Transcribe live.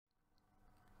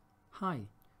Hi,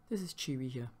 this is Chee-Wee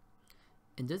here.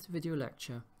 In this video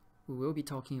lecture, we will be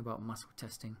talking about muscle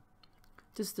testing.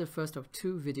 This is the first of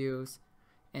two videos,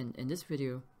 and in this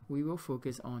video, we will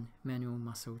focus on manual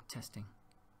muscle testing.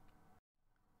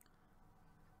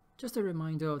 Just a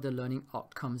reminder of the learning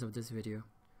outcomes of this video.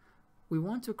 We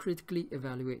want to critically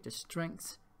evaluate the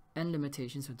strengths and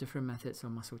limitations of different methods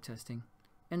of muscle testing,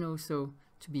 and also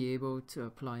to be able to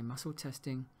apply muscle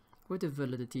testing with the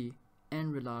validity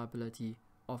and reliability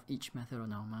of each method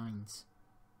on our minds.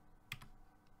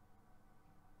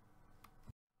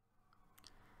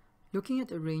 Looking at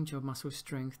the range of muscle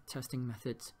strength testing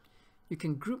methods, you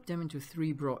can group them into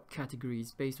three broad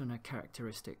categories based on their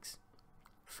characteristics.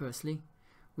 Firstly,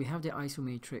 we have the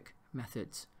isometric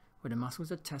methods, where the muscles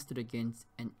are tested against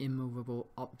an immovable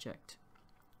object.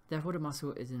 Therefore, the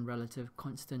muscle is in relative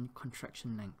constant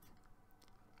contraction length.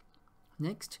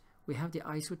 Next, we have the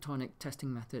isotonic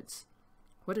testing methods,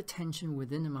 where the tension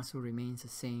within the muscle remains the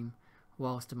same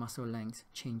whilst the muscle length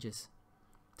changes.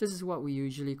 This is what we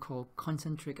usually call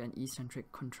concentric and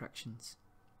eccentric contractions.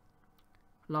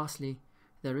 Lastly,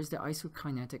 there is the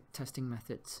isokinetic testing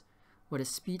methods, where the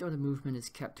speed of the movement is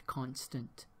kept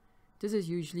constant. This is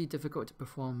usually difficult to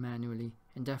perform manually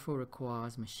and therefore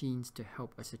requires machines to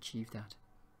help us achieve that.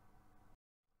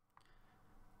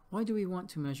 Why do we want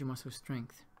to measure muscle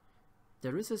strength?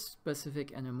 There is a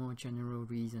specific and a more general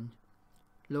reason.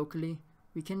 Locally,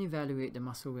 we can evaluate the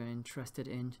muscle we are interested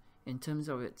in terms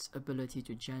of its ability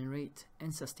to generate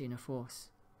and sustain a force.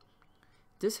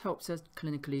 This helps us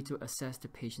clinically to assess the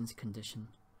patient's condition.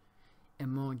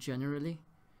 And more generally,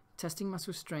 testing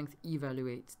muscle strength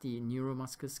evaluates the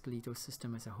neuromusculoskeletal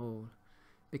system as a whole,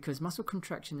 because muscle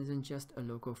contraction isn't just a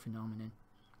local phenomenon.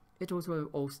 It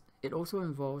also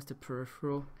involves the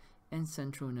peripheral and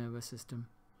central nervous system.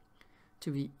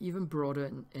 To be even broader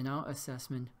in our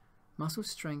assessment, muscle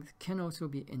strength can also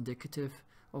be indicative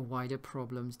of wider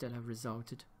problems that have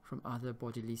resulted from other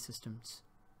bodily systems.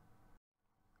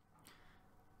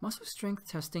 Muscle strength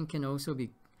testing can also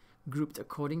be grouped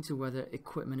according to whether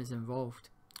equipment is involved.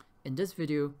 In this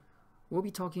video, we'll be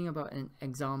talking about an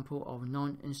example of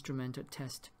non-instrumented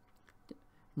test,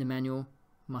 the manual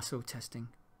muscle testing.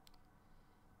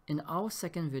 In our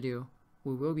second video,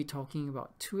 we will be talking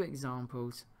about two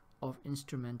examples of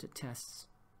instrumented tests.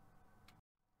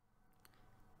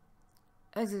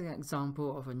 As an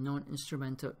example of a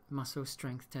non-instrumental muscle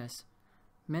strength test,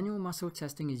 manual muscle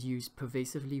testing is used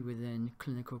pervasively within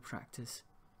clinical practice.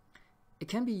 It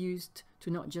can be used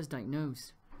to not just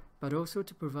diagnose, but also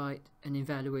to provide an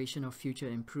evaluation of future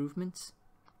improvements,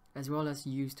 as well as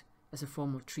used as a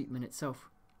form of treatment itself.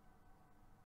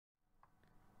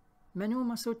 Manual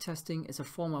muscle testing is a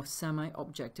form of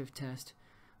semi-objective test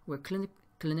where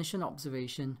clinician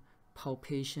observation,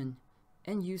 palpation,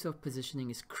 and use of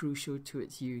positioning is crucial to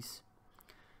its use.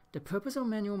 The purpose of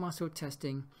manual muscle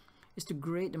testing is to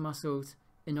grade the muscles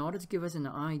in order to give us an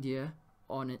idea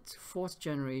on its force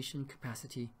generation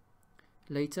capacity.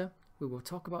 Later, we will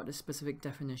talk about the specific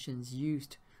definitions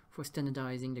used for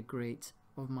standardizing the grades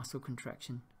of muscle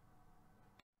contraction.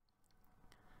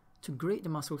 To grade the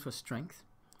muscles for strength,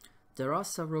 there are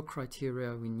several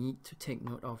criteria we need to take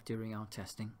note of during our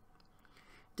testing.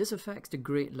 This affects the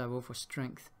grade level for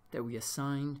strength that we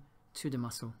assign to the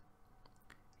muscle.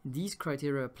 These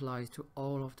criteria apply to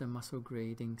all of the muscle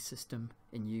grading system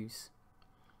in use.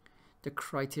 The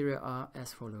criteria are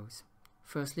as follows.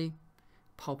 Firstly,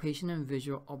 palpation and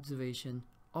visual observation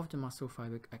of the muscle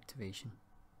fiber activation.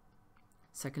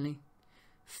 Secondly,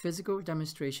 physical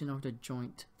demonstration of the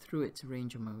joint through its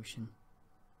range of motion.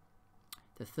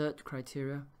 The third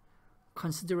criteria,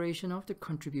 consideration of the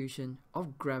contribution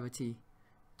of gravity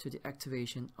to the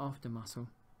activation of the muscle.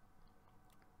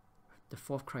 The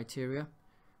fourth criteria,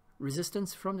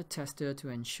 resistance from the tester to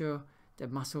ensure that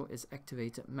muscle is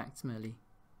activated maximally.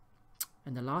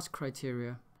 And the last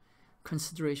criteria,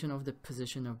 consideration of the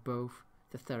position of both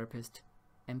the therapist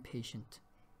and patient.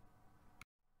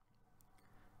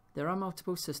 There are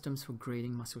multiple systems for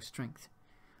grading muscle strength.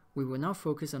 We will now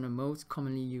focus on the most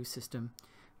commonly used system,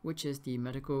 which is the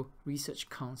Medical Research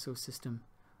Council system,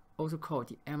 also called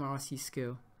the MRC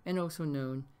scale and also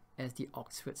known as the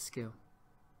Oxford scale.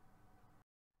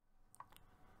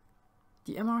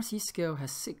 The MRC scale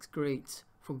has 6 grades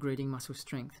for grading muscle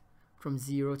strength, from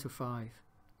 0 to 5.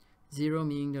 0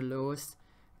 meaning the lowest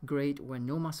grade where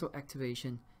no muscle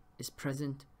activation is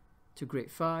present, to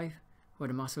grade 5 where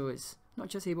the muscle is not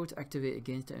just able to activate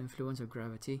against the influence of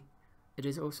gravity, it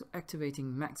is also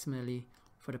activating maximally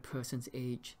for the person's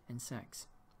age and sex.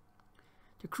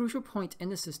 The crucial point in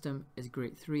the system is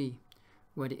grade 3,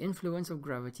 where the influence of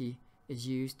gravity is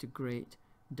used to grade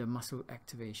the muscle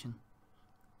activation.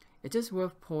 It is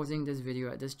worth pausing this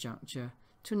video at this juncture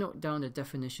to note down the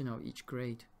definition of each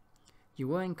grade. You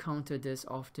will encounter this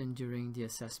often during the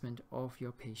assessment of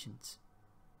your patients.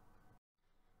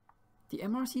 The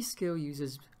MRC scale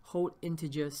uses whole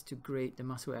integers to grade the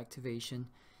muscle activation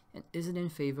and isn't in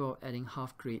favor of adding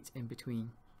half grades in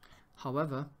between.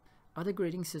 However, other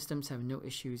grading systems have no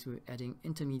issues with adding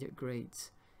intermediate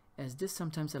grades, as this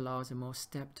sometimes allows a more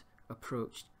stepped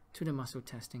approach to the muscle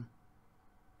testing.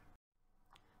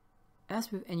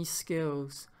 As with any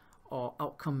skills or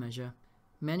outcome measure,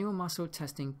 manual muscle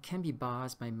testing can be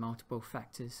biased by multiple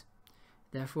factors.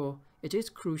 Therefore, it is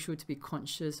crucial to be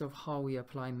conscious of how we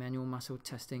apply manual muscle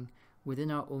testing within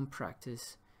our own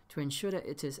practice to ensure that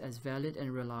it is as valid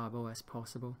and reliable as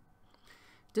possible.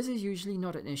 This is usually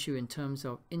not an issue in terms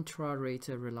of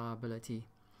intra-rater reliability,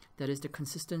 that is, the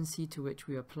consistency to which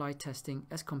we apply testing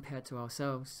as compared to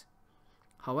ourselves.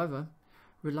 However,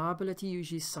 reliability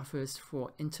usually suffers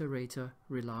for inter-rater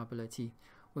reliability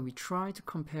when we try to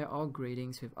compare our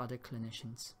gradings with other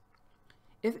clinicians.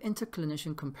 If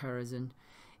inter-clinician comparison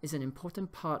is an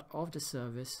important part of the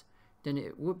service, then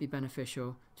it would be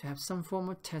beneficial to have some form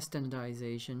of test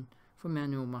standardization for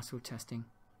manual muscle testing,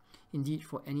 indeed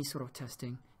for any sort of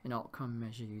testing and outcome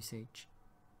measure usage.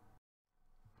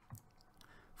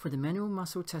 For the manual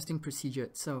muscle testing procedure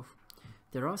itself,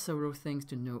 there are several things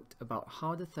to note about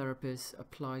how the therapist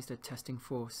applies the testing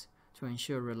force to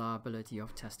ensure reliability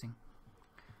of testing.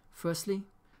 Firstly,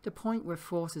 the point where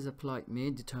force is applied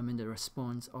may determine the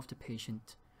response of the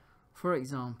patient. For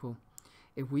example,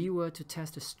 if we were to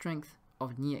test the strength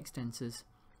of knee extensors,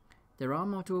 there are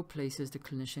multiple places the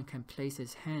clinician can place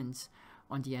his hands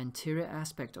on the anterior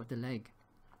aspect of the leg.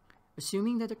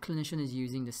 Assuming that the clinician is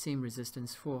using the same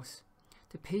resistance force,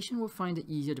 the patient will find it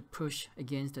easier to push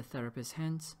against the therapist's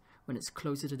hands when it's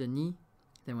closer to the knee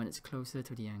than when it's closer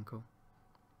to the ankle.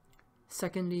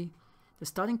 Secondly, the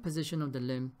starting position of the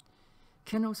limb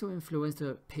can also influence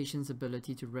the patient's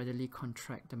ability to readily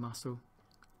contract the muscle.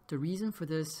 The reason for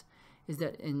this is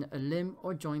that in a limb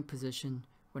or joint position,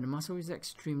 when the muscle is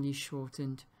extremely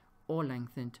shortened or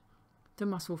lengthened, the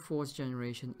muscle force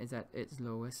generation is at its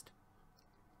lowest.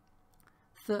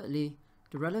 Thirdly,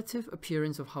 the relative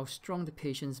appearance of how strong the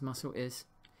patient's muscle is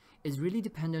really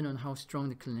dependent on how strong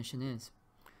the clinician is.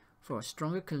 For a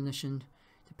stronger clinician,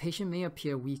 the patient may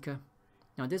appear weaker.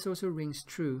 Now, this also rings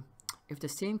true if the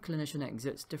same clinician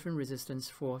exerts different resistance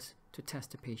force to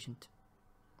test the patient.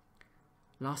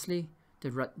 Lastly,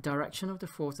 the direction of the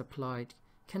force applied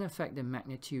can affect the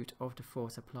magnitude of the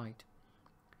force applied.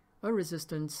 A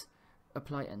resistance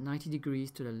applied at 90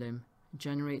 degrees to the limb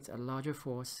generates a larger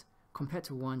force compared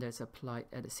to one that is applied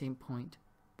at the same point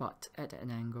but at an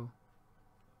angle.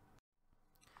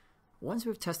 Once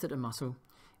we've tested a muscle,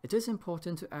 it is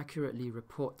important to accurately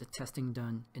report the testing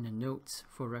done in the notes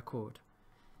for record.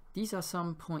 These are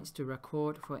some points to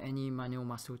record for any manual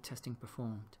muscle testing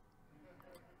performed.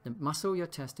 The muscle you're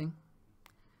testing,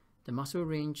 the muscle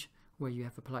range where you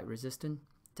have applied resistance,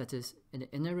 that is in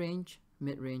the inner range,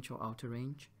 mid-range or outer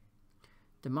range,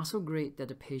 the muscle grade that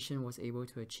the patient was able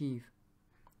to achieve,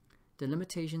 the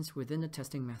limitations within the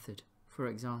testing method. For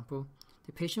example,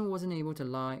 the patient wasn't able to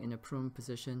lie in a prone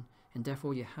position and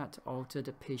therefore you had to alter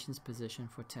the patient's position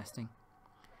for testing.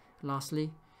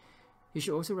 Lastly, you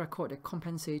should also record the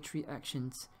compensatory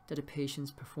actions that the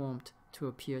patients performed to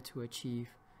appear to achieve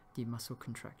the muscle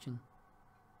contraction.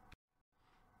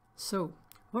 So,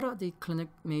 what are the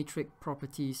clinicometric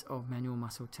properties of manual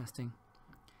muscle testing?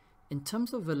 In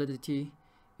terms of validity,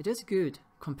 it is good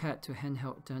compared to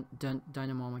handheld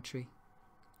dynamometry.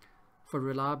 For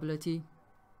reliability,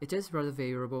 it is rather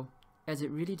variable, as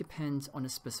it really depends on the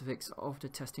specifics of the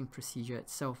testing procedure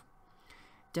itself.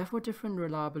 Therefore, different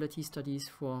reliability studies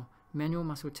for manual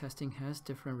muscle testing has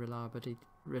different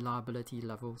reliability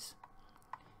levels.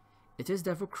 It is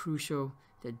therefore crucial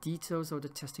that details of the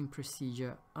testing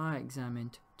procedure are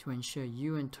examined to ensure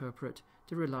you interpret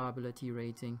the reliability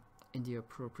rating in the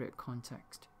appropriate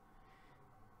context.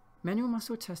 Manual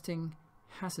muscle testing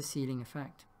has a ceiling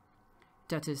effect.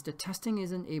 That is, the testing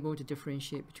isn't able to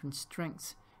differentiate between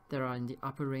strengths that are in the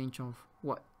upper range of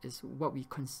what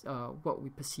we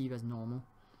perceive as normal.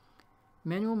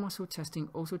 Manual muscle testing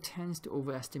also tends to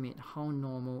overestimate how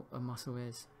normal a muscle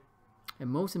is. And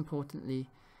most importantly,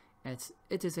 as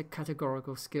it is a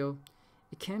categorical scale,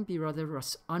 it can be rather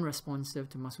unresponsive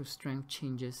to muscle strength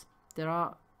changes that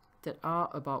are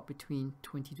about between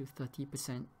 20 to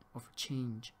 30% of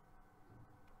change.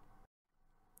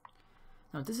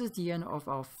 Now, this is the end of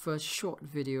our first short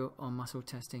video on muscle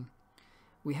testing.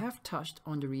 We have touched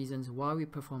on the reasons why we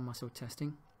perform muscle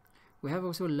testing. We have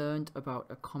also learned about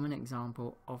a common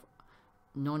example of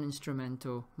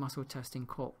non-instrumental muscle testing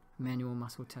called manual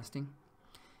muscle testing.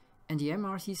 And the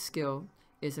MRT scale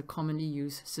is a commonly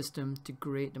used system to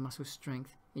grade the muscle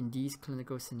strength in these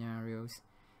clinical scenarios.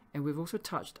 And we've also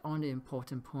touched on the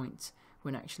important points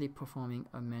when actually performing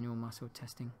a manual muscle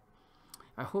testing.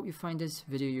 I hope you find this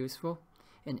video useful,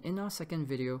 and in our second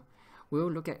video,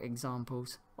 we'll look at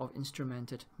examples of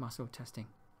instrumented muscle testing.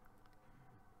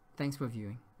 Thanks for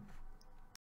viewing.